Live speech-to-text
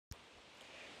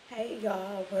Hey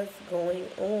y'all, what's going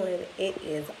on? It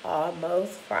is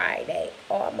almost Friday.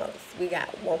 Almost. We got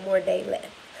one more day left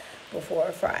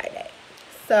before Friday.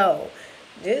 So,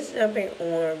 just jumping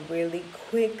on really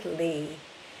quickly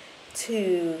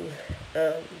to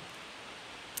um,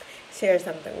 share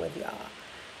something with y'all.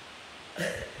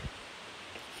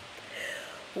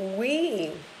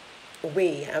 We,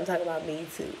 I'm talking about me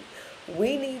too.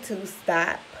 We need to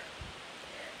stop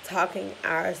talking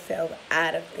ourselves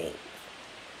out of things.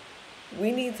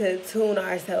 We need to tune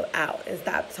ourselves out and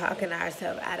stop talking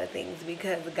ourselves out of things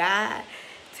because God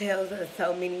tells us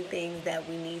so many things that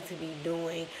we need to be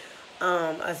doing,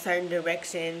 a certain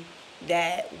direction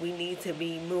that we need to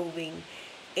be moving,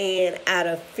 and out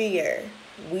of fear,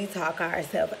 we talk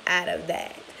ourselves out of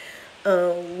that.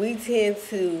 We tend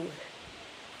to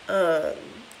um,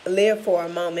 live for a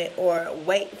moment or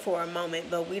wait for a moment,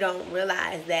 but we don't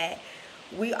realize that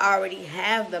we already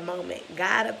have the moment.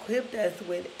 God equipped us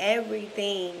with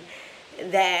everything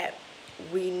that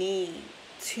we need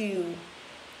to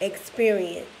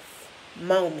experience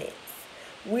moments.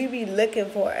 We be looking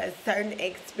for a certain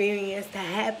experience to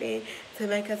happen to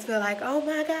make us feel like, oh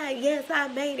my God, yes, I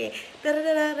made it. Da, da,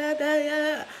 da, da,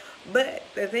 da, da. But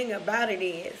the thing about it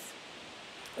is,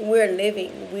 we're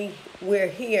living, we're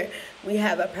here, we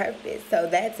have a purpose, so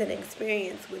that's an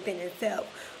experience within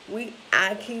itself.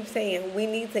 I keep saying we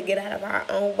need to get out of our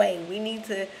own way. We need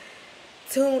to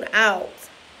tune out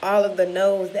all of the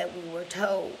no's that we were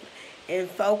told and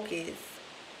focus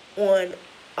on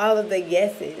all of the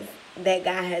yeses that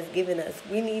God has given us.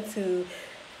 We need to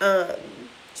um,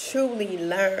 truly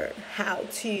learn how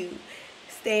to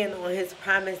stand on his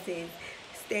promises,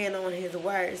 stand on his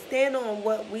word, stand on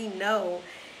what we know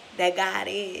that God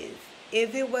is.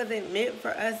 If it wasn't meant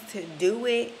for us to do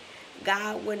it,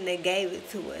 God wouldn't have gave it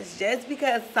to us. Just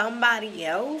because somebody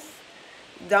else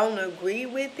don't agree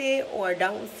with it or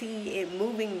don't see it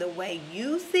moving the way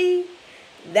you see,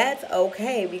 that's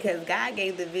okay because God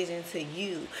gave the vision to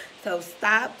you. So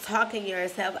stop talking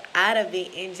yourself out of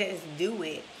it and just do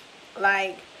it.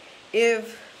 Like,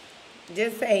 if,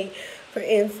 just say, for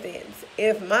instance,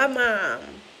 if my mom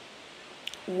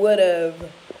would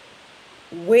have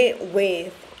went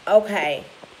with, okay,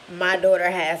 my daughter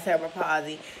has cerebral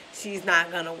palsy, she's not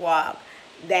gonna walk,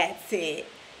 that's it,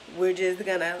 we're just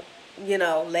gonna,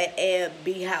 let Eb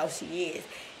be how she is.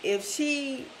 If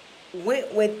she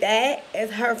went with that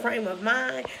as her frame of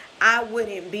mind, I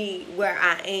wouldn't be where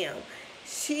I am.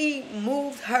 She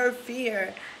moved her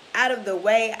fear out of the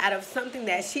way, out of something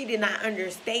that she did not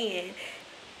understand,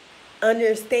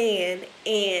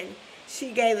 and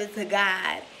she gave it to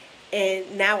God,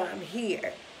 and now I'm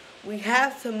here. We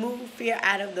have to move fear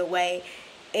out of the way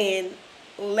and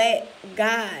let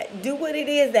God do what it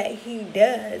is that he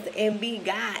does and be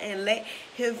God and let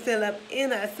him fill up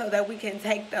in us so that we can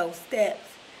take those steps.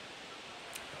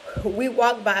 We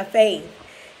walk by faith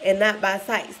and not by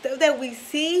sight. Stuff that we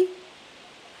see,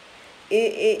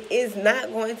 it is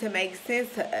not going to make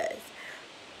sense to us.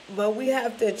 But we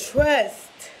have to trust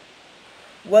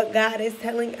what God is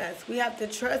telling us. We have to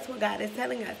trust what God is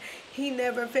telling us. He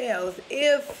never fails.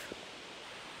 If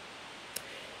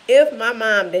my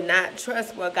mom did not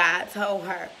trust what God told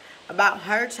her about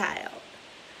her child,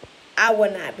 I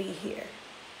would not be here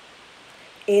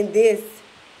in this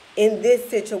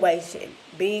situation,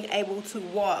 being able to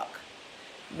walk,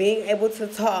 being able to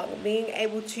talk, being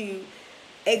able to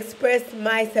express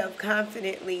myself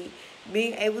confidently,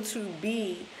 being able to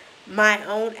be my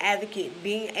own advocate,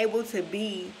 being able to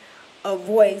be a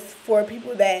voice for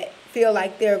people that feel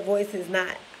like their voice is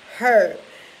not heard.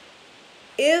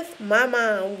 If my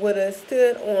mom would have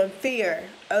stood on fear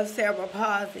of cerebral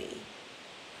palsy,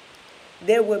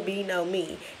 there would be no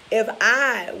me. If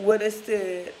I would have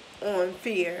stood on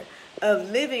fear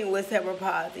of living with cerebral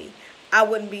palsy, I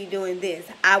wouldn't be doing this.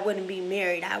 I wouldn't be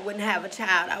married. I wouldn't have a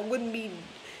child. I wouldn't be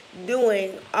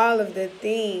doing all of the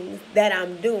things that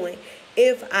I'm doing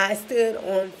if I stood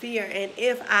on fear and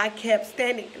if I kept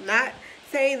standing, not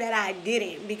saying that I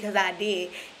didn't because I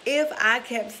did. If I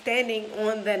kept standing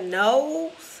on the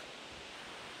no's,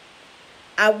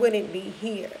 I wouldn't be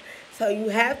here. So you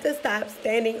have to stop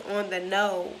standing on the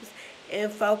no's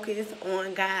and focus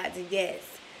on God's yes.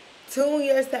 Tune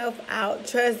yourself out.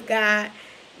 Trust God.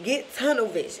 Get tunnel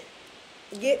vision.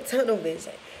 Get tunnel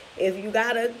vision. If you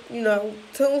gotta,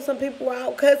 tune some people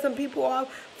out, cut some people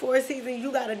off for a season,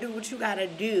 you gotta do what you gotta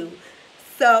do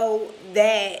so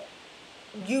that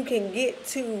you can get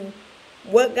to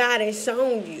what God has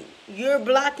shown you. You're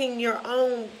blocking your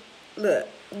own,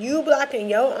 you blocking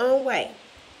your own way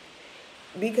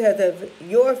because of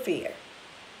your fear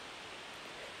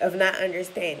of not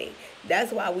understanding.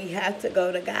 That's why we have to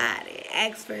go to God and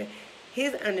ask for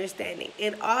his understanding.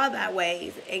 In all thy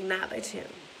ways, acknowledge him,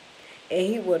 and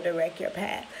he will direct your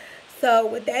path. So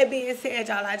with that being said,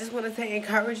 y'all, I just want to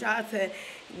encourage y'all to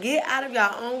get out of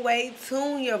your own way,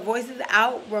 tune your voices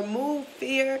out, remove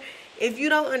fear. If you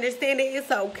don't understand it, it's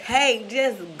okay.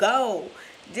 Just go.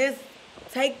 Just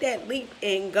take that leap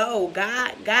and go.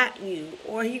 God got you,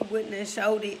 or he wouldn't have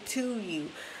showed it to you.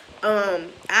 I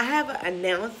have an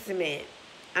announcement.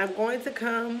 I'm going to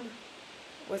come,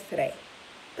 what's today?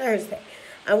 Thursday.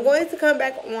 I'm going to come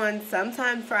back on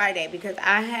sometime Friday because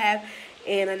I have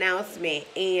an announcement,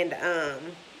 and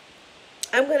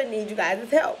I'm going to need you guys'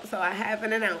 help. So I have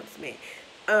an announcement.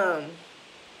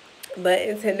 But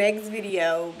until next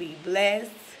video, be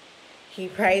blessed.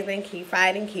 Keep praising, keep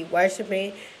fighting, keep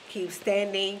worshiping, keep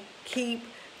standing, keep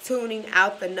tuning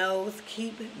out the no's,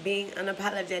 keep being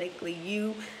unapologetically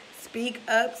you. Speak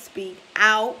up, speak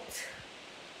out.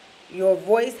 Your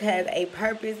voice has a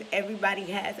purpose. Everybody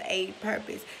has a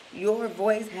purpose. Your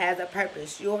voice has a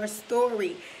purpose. Your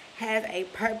story has a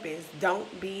purpose.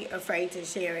 Don't be afraid to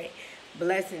share it.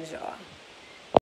 Blessings, y'all.